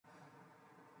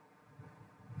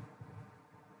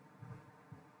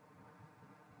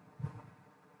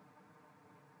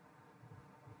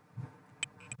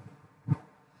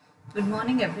Good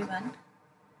morning, everyone.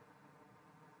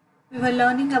 We were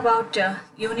learning about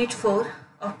Unit 4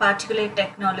 of Particulate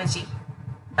Technology.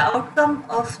 The outcome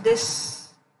of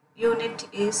this unit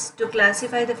is to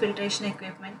classify the filtration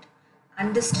equipment,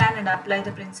 understand and apply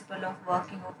the principle of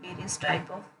working of various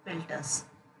type of filters.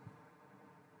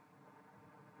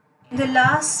 In the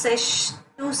last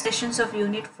two sessions of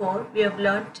Unit 4, we have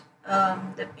learned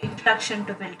the introduction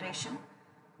to filtration,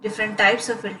 different types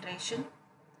of filtration,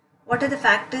 what are the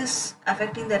factors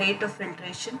affecting the rate of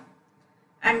filtration,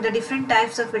 and the different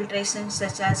types of filtration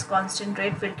such as constant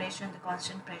rate filtration and the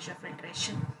constant pressure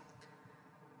filtration.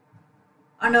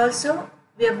 And also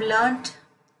we have learnt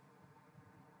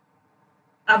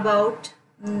about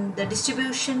the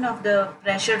distribution of the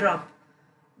pressure drop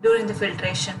during the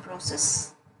filtration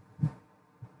process,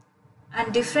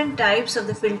 and different types of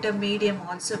the filter medium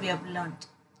also we have learnt.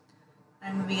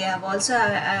 And we have also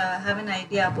have an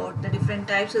idea about the different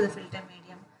types of the filter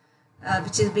medium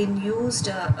which is being used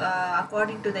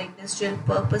according to the industrial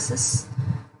purposes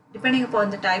depending upon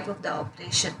the type of the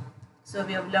operation. So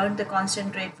we have learned the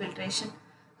constant rate filtration,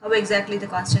 how exactly the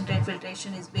constant rate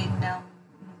filtration is being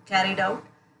carried out,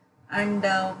 and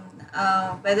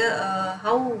whether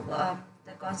how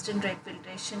the constant rate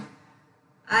filtration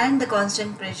and the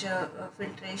constant pressure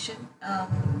filtration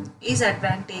is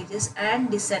advantageous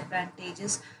and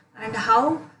disadvantages, and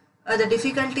how the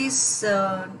difficulties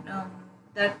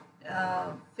that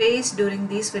faced during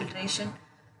these filtration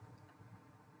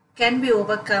can be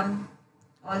overcome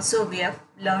also we have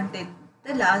learned in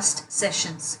the last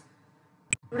sessions.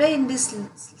 Today in this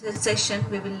session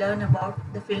we will learn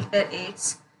about the filter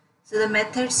aids, so the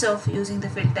methods of using the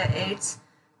filter aids,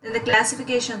 then the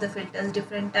classification of the filters,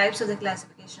 different types of the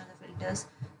classification of the filters,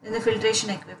 then the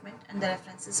filtration equipment and the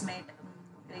references made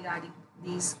regarding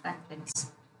these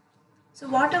contents. So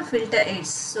what are filter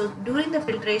aids? So during the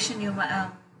filtration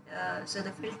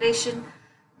the filtration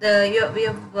we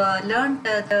have learned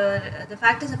the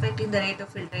factors affecting the rate of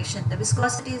filtration. The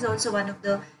viscosity is also one of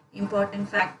the important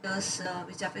factors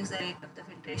which affects the rate of the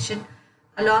filtration,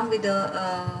 along with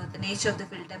the nature of the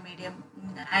filter medium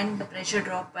and the pressure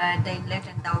drop at the inlet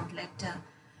and outlet,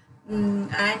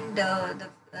 and the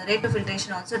rate of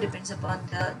filtration also depends upon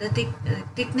the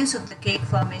thickness of the cake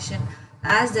formation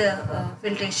as the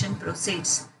filtration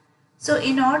proceeds. So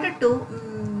in order to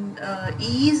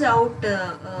ease out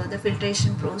the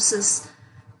filtration process,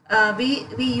 we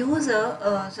use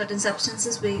certain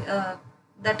substances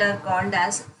that are called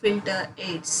as filter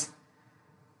aids.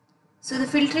 So the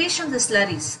filtration of the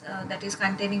slurries that is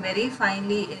containing very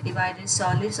finely divided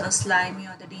solids or slimy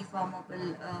or the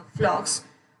deformable flocks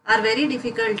are very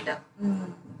difficult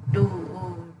to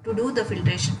do the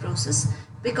filtration process,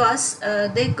 because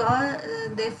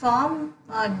they form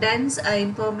dense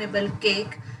impermeable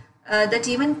cake that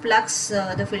even plugs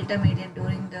the filter medium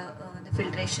during the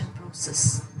filtration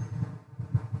process.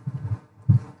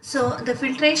 So the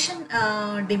filtration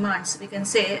demands, we can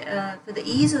say, for the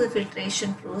ease of the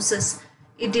filtration process,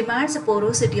 it demands the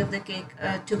porosity of the cake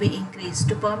to be increased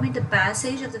to permit the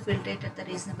passage of the filtrate at the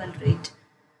reasonable rate.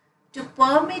 To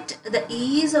permit the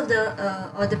ease of the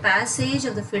or the passage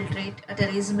of the filtrate at a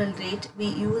reasonable rate, we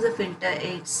use the filter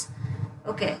aids.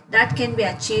 Okay, that can be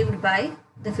achieved by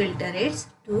the filter aids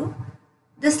to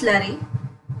the slurry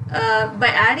by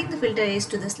adding the filter aids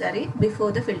to the slurry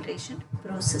before the filtration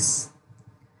process.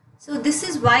 So this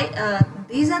is why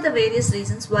these are the various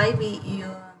reasons why we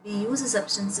use the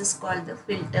substances called the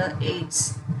filter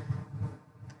aids.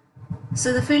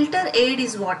 So the filter aid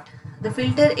is what? The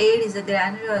filter aid is a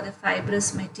granular or the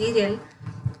fibrous material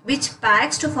which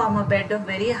packs to form a bed of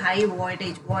very high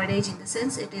voidage. Voidage in the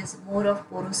sense it is more of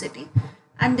porosity,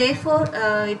 and therefore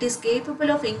it is capable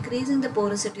of increasing the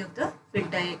porosity of the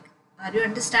filter aid. Are you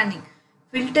understanding?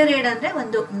 Filter aid ಅಂದರೆ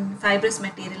ಒಂದು fibrous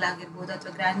material ಆಗಿರ್ಬೋದು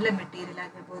ಅಥವಾ granular material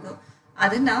ಆಗಿರ್ಬೋದು,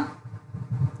 ಅದನ್ನು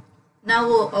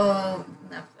ನಾವು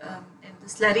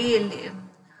ಸ್ಲರಿಯಲ್ಲಿ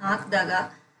ಹಾಕಿದಾಗ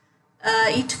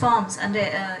it forms ಅಂದರೆ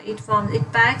it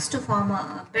packs to form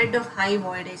bed of high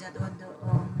ವಾಯ್ಡೇಜ್. ಅದು ಒಂದು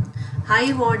ಹೈ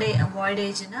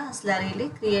ವಾಯ್ಡೇಜನ್ನ ಸ್ಲರಿಯಲ್ಲಿ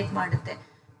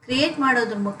ಕ್ರಿಯೇಟ್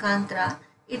ಮಾಡೋದ್ರ ಮುಖಾಂತರ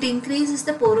it increases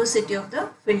the porosity of the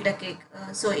filter cake.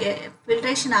 So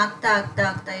filtration ಆಗ್ತಾ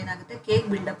ಏನಾಗುತ್ತೆ, ಕೇಕ್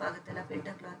ಬಿಲ್ಡಪ್ ಆಗುತ್ತಲ್ಲ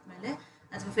ಫಿಲ್ಟರ್ ಕ್ಲಾತ್ ಮೇಲೆ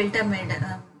ಅಥವಾ ಫಿಲ್ಟರ್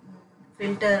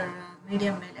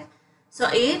ಮೀಡಿಯಂ ಮೇಲೆ. ಸೊ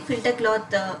ಏನು ಫಿಲ್ಟರ್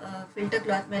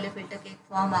ಕ್ಲಾತ್ ಮೇಲೆ ಫಿಲ್ಟರ್ ಕೇಕ್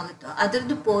ಫಾರ್ಮ್ ಆಗುತ್ತೋ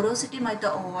ಅದರದ್ದು ಪೋರೋಸಿಟಿ ಮತ್ತು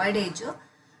ವಾಯ್ಡೇಜು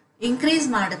ಇನ್ಕ್ರೀಸ್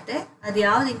ಮಾಡುತ್ತೆ. ಅದು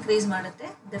ಯಾವ್ದು ಇನ್ಕ್ರೀಸ್ ಮಾಡುತ್ತೆ?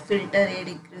 ದ ಫಿಲ್ಟರ್ ಏಡ್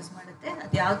ಇನ್ಕ್ರೀಸ್ ಮಾಡುತ್ತೆ.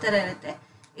 ಅದು ಯಾವ ಥರ ಇರುತ್ತೆ?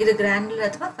 ಇದು ಗ್ರ್ಯಾನ್ಯುಲರ್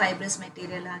ಅಥವಾ ಫೈಬ್ರಸ್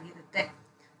ಮೆಟೀರಿಯಲ್ ಆಗಿರುತ್ತೆ.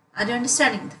 Are you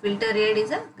understanding? The filter aid is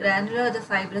a granular or the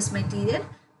fibrous material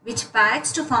which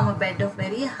packs to form a bed of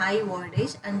very high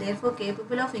voltage and therefore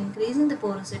capable of increasing the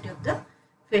porosity of the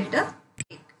filter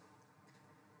cake.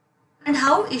 And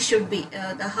how it should be,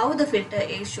 how the filter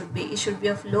aid should be. It should be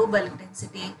of low bulk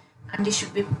density, and it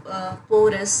should be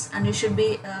porous, and it should be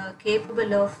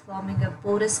capable of forming a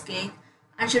porous cake,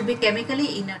 and should be chemically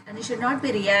inert, and it should not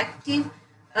be reactive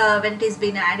when it is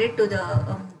being added to the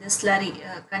slurry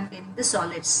containing the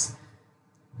solids.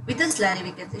 With the slurry,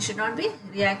 we can say it should not be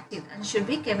reactive and should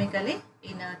be chemically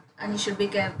inert, and it should be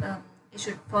it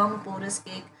should form a porous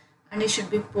cake, and it should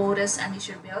be porous, and it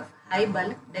should be of high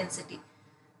bulk density.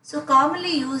 So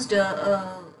commonly used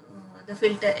the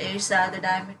filter aids are the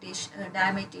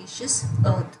diatomaceous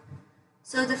earth.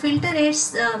 So the filter aids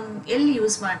ಎಲ್ಲಿ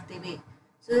use ಮಾಡ್ತೀವಿ?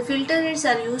 So the filter aids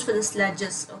are used for the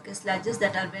sludges, okay, sludges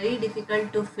that are very difficult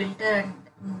to filter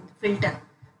filter.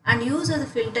 And use of the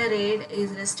filter aid is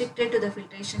restricted to the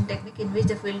filtration technique in which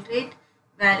the filtrate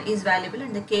is valuable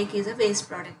and the cake is a waste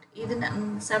product.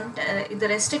 ಇದು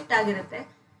restrict ಆಗಿರುತ್ತೆ.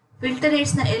 Filter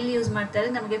ಏಡ್ಸ್ನ ಎಲ್ಲಿ use ಮಾಡ್ತಾರೆ?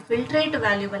 ನಮಗೆ filtrate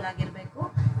valuable ಆಗಿರಬೇಕು,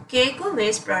 cake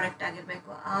waste product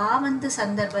ಆಗಿರಬೇಕು. ಆ ಒಂದು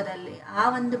ಸಂದರ್ಭದಲ್ಲಿ ಆ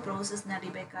ಒಂದು ಪ್ರೋಸೆಸ್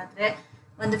ನಡಿಬೇಕಾದ್ರೆ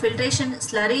ಒಂದು filtration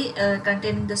slurry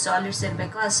containing the solids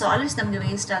ಇರಬೇಕು. ಆ ಸಾಲಿಡ್ಸ್ ನಮಗೆ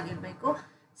ವೇಸ್ಟ್ ಆಗಿರಬೇಕು.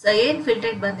 ಸೊ ಏನು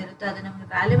ಫಿಲ್ಟ್ರೇಟ್ ಬಂದಿರುತ್ತೋ ಅದು ನಮಗೆ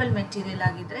ವ್ಯಾಲ್ಯೂಬಲ್ ಮೆಟೀರಿಯಲ್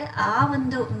ಆಗಿದ್ದರೆ ಆ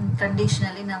ಒಂದು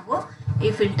ಕಂಡೀಷನಲ್ಲಿ ನಾವು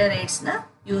ಈ ಫಿಲ್ಟರ್ ಏಡ್ಸ್ನ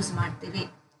ಯೂಸ್ ಮಾಡ್ತೀವಿ.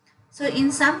 So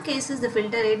in some cases the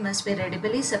filter aid must be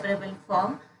ರೆಡಿಬಲಿ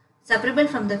separable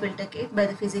from the filter cake by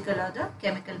the physical or the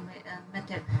chemical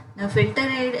method. Now filter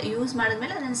aid use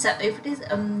ಮಾಡಿದ್ಮೇಲೆ if it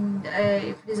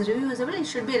is reusable, it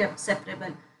should be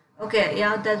separable. Okay,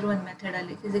 ಯಾವುದಾದ್ರೂ ಒಂದು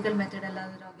ಮೆಥಡಲ್ಲಿ, physical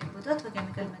ಮೆಥಡಲ್ಲಾದರೂ ಆಗಿರ್ಬೋದು ಅಥವಾ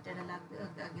chemical ಮೆಥಡಲ್ಲಿ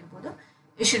ಆಗಿರ್ಬೋದು,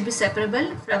 it should be separable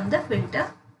from the filter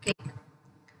cake.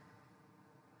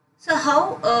 So how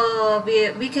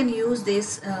we can use these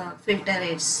filter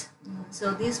aids? So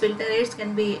these filter aids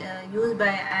can be used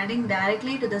by adding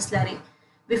directly to the slurry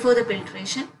before the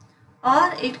filtration, or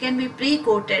it can be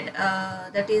pre-coated,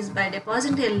 that is by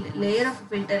depositing a layer of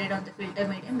filter aid on the filter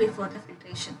medium before the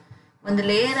filtration. ಒಂದು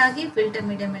layer ಆಗಿ filter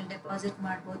medium ಅಲ್ಲಿ deposit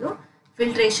ಮಾಡ್ಬೋದು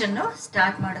filtration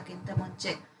start ಮಾಡೋಕ್ಕಿಂತ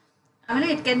ಮುಂಚೆ. ಆಮೇಲೆ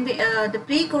it can be the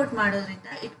pre coat ಮಾಡೋದ್ರಿಂದ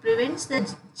it prevents the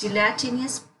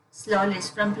ಜಿಲಾಟಿನಿಯಸ್ solids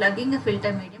from plugging a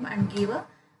filter medium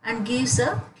and gives a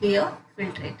clear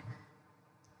filtrate.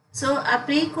 So a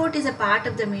pre-coat is a part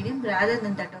of the medium rather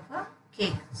than that of a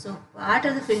cake. So part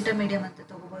of the filter medium anta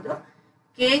ತಗೋಬಹುದು,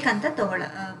 cake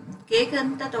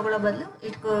anta ತಗೊಳ್ಳೋ ಬದಲು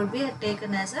it could be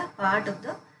taken as a part of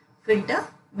the filter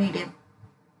medium.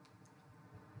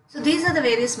 So these are the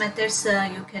various methods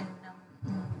you can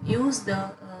use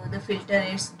the filter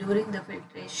aids during the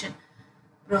filtration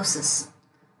process.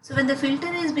 So when the filter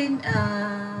is being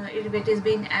it is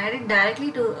being added directly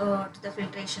to the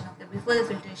filtration, okay, before the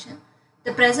filtration,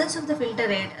 the presence of the filter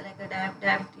aid like a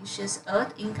diatomaceous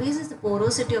earth increases the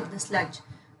porosity of the sludge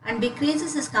and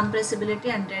decreases its compressibility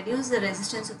and reduces the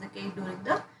resistance of the cake during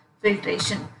the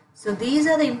filtration. So these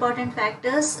are the important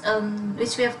factors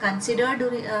which we have considered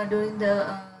during the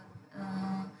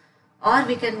or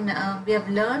we have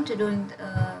learned during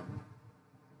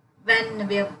when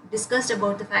we have discussed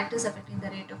about the factors affecting the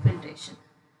rate of filtration.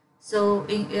 So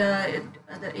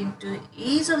into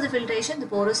ease of the filtration, the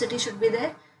porosity should be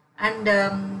there, and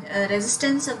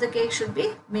resistance of the cake should be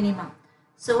minimum.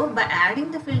 So by adding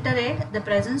the filter aid, the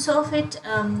presence of it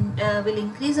will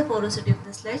increase the porosity of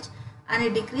the sludge, and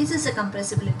it decreases the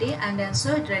compressibility, and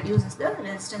also it reduces the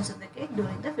resistance of the cake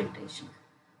during the filtration.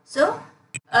 So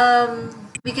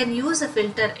we can use a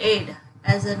filter aid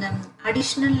as an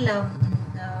additional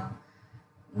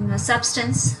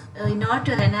substance in order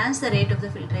to enhance the rate of the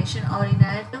filtration, or in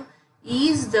order to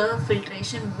ease the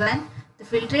filtration when the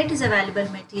filtrate is a valuable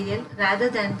material rather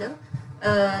than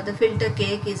the filter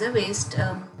cake is a waste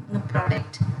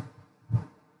product.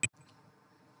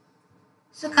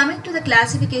 So coming to the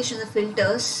classification of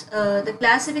filters, the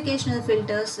classification of the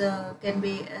filters can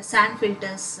be sand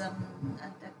filters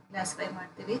classify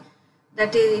ಮಾಡ್ತೀವಿ.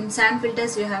 That is, in sand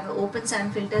filters you have open sand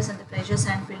filters and the pressure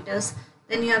sand filters.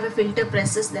 Then you have a filter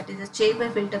presses, that is a chamber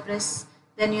filter press.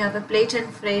 Then you have a plate and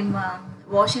frame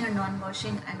washing and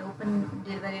non-washing, and open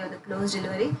delivery or the closed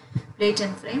delivery plate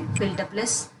and frame filter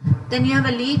press. Then you have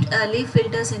a leaf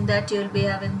filters. In that you will be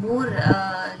having more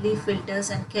leaf filters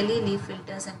and Kelly leaf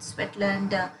filters and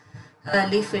Svetland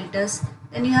leaf filters.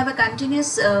 Then you have a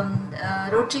continuous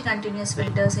rotary continuous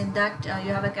filters. In that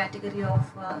you have a category of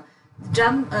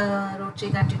drum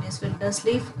rotary continuous filters,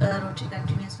 leaf rotary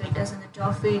continuous filters, and the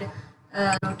top feed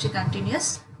rotary continuous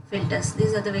filters.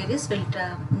 These are the various filter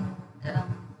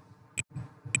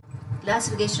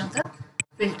classification of the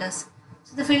filters.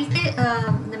 So the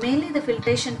mainly the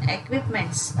filtration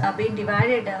equipments are being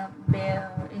divided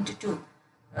into two.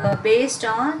 based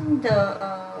on the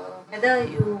whether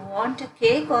you want a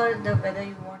cake or whether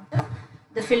you want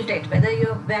the filtrate, whether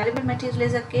your valuable material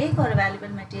is a cake or a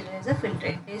valuable material is a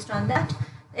filtrate. Based on that,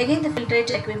 again the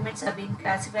filtrate equipments are being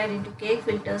classified into cake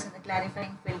filters and the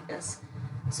clarifying filters.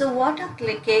 So what are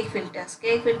cake filters?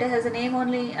 Cake filter, as the name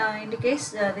only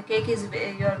indicates, the cake is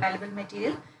your valuable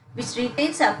material which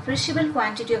retains appreciable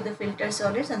quantity of the filter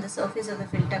solids on the surface of the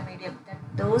filter medium.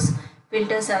 Those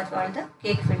filters are called the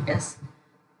cake filters.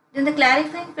 Then the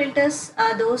clarifying filters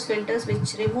are those filters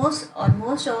which removes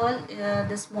almost all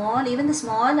even the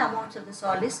small amounts of the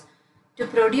solids to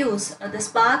produce the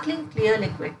sparkling clear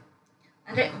liquid.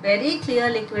 ಅಂದರೆ very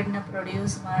clear ಲಿಕ್ವಿಡ್ನ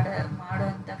produce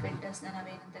ಮಾಡುವಂಥ ಫಿಲ್ಟರ್ಸ್ನ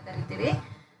ನಾವೇನಂತ ಕರಿತೀವಿ,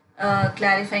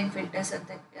 clarifying filters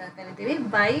ಅಂತ ಕರಿತೀವಿ,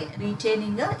 by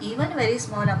retaining even very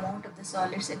small amount of the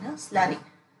solids in a slurry.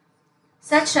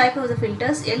 Such type of the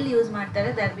filters ಎಲ್ಲಿ use ಮಾಡ್ತಾರೆ?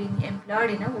 They are being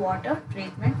employed in a water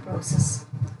treatment process.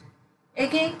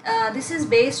 Again, this is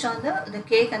based on the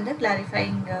cake and the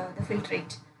clarifying the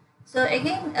filtrate. So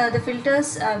again, the filters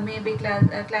may be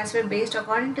classified based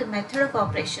according to the method of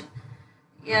operation.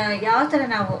 ಯಾವ ಥರ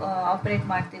ನಾವು operate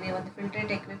ಮಾಡ್ತೀವಿ, ಒಂದು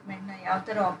filtrate ಎಕ್ವಿಪ್ಮೆಂಟ್ನ ಯಾವ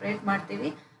ಥರ operate ಮಾಡ್ತೀವಿ,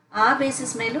 ಆ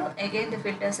basis ಮೇಲೂ again the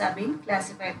filters are been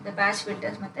classified, the batch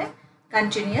filters ಮತ್ತು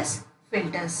continuous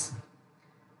filters.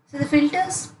 So the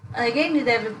filters again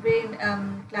they have been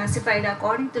classified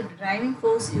according to driving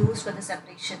force use for the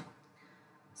separation.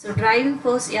 So driving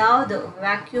force ಯಾವುದು?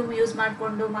 Vacuum use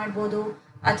ಮಾಡಿಕೊಂಡು ಮಾಡ್ಬೋದು,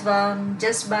 ಅಥವಾ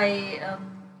just by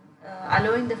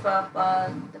allowing the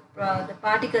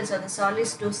particles or the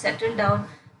solids to settle down.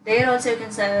 There also you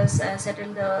can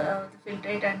settle the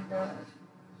filtrate and the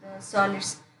solids.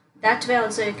 That way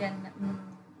also you can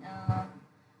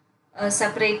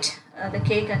separate the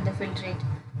cake and the filtrate.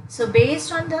 So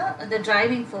based on the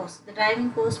driving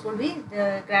force would be the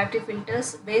gravity filters.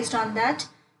 Based on that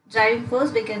driving force,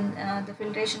 we can the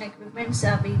filtration equipments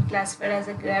are being classified as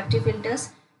the gravity filters,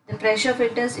 the pressure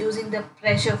filters using the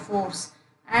pressure force,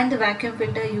 and the vacuum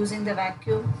filter using the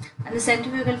vacuum, and the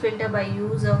centrifugal filter by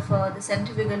use of the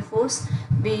centrifugal force.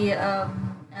 We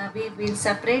will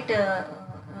separate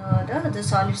the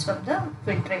solids from the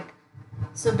filtrate.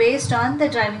 So based on the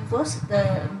driving force, the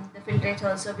filtrate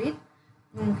also be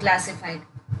classified.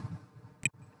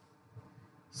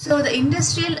 So the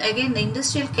industrial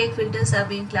cake filters are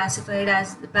being classified as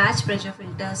the batch pressure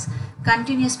filters,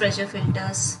 continuous pressure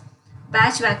filters,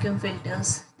 batch vacuum filters,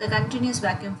 the continuous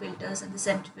vacuum filters, and the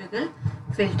centrifugal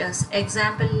filters.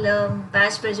 Example,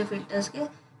 batch pressure filters ke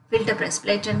filter press,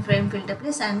 plate and frame filter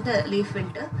press, and the leaf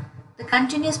filter. The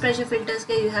continuous pressure filters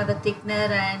ke you have a thickener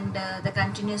and the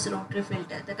continuous rotary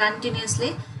filter. The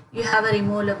continuously you have a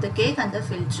removal of the cake and the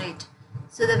filtrate.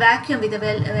 So the vacuum, with the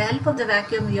help of the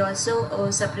vacuum, we also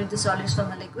separate the solids from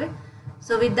a liquid.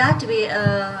 So with that, we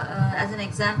as an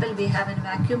example, we have a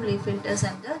vacuum leaf filters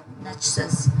and the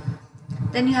nutches.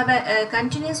 Then you have a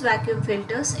continuous vacuum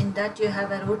filters. In that you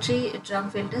have a rotary drum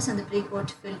filters and the pre-coat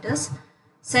filters.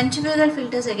 Centrifugal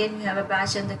filters, again you have a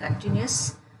batch and the continuous.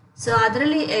 So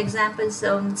otherly examples,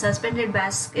 suspended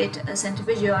basket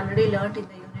centrifuge you already learnt in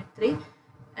the unit 3.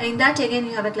 In that again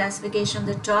you have a classification of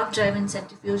the top driven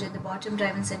centrifuge and the bottom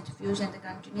driven centrifuge and the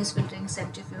continuous filtering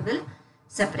centrifugal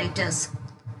separators.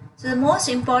 So the most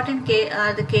important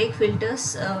are the cake filters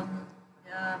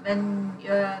when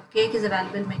your cake is a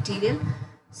valuable material.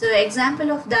 So example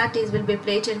of that will be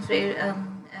plate and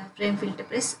frame filter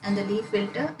press, and the leaf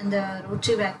filter, and the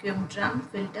rotary vacuum drum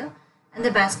filter, and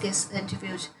the basket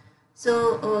centrifuge. So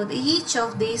each of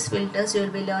these filters you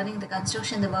will be learning the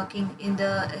construction, the working in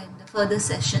the further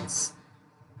sessions.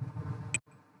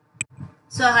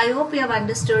 So I hope you have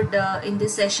understood in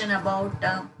this session about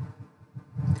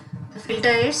the filter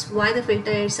aids, why the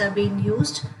filter aids are being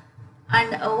used, and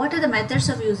what are the methods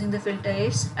of using the filter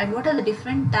aids, and what are the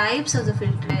different types of the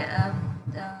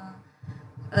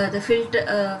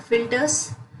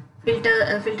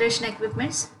filtration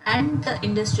equipments, and the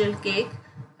industrial cake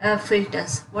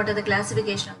filters. What are the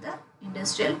classification of the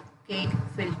industrial cake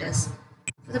filters?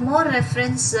 For the more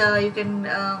reference, you can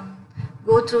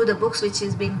go through the books which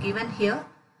is being given here.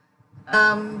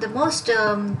 The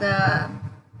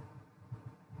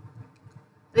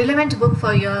relevant book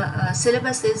for your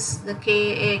syllabus is the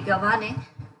K.A. Gavane.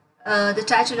 The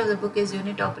title of the book is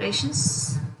Unit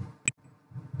Operations.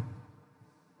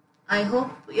 I hope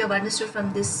you have understood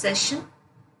from this session.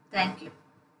 Thank you.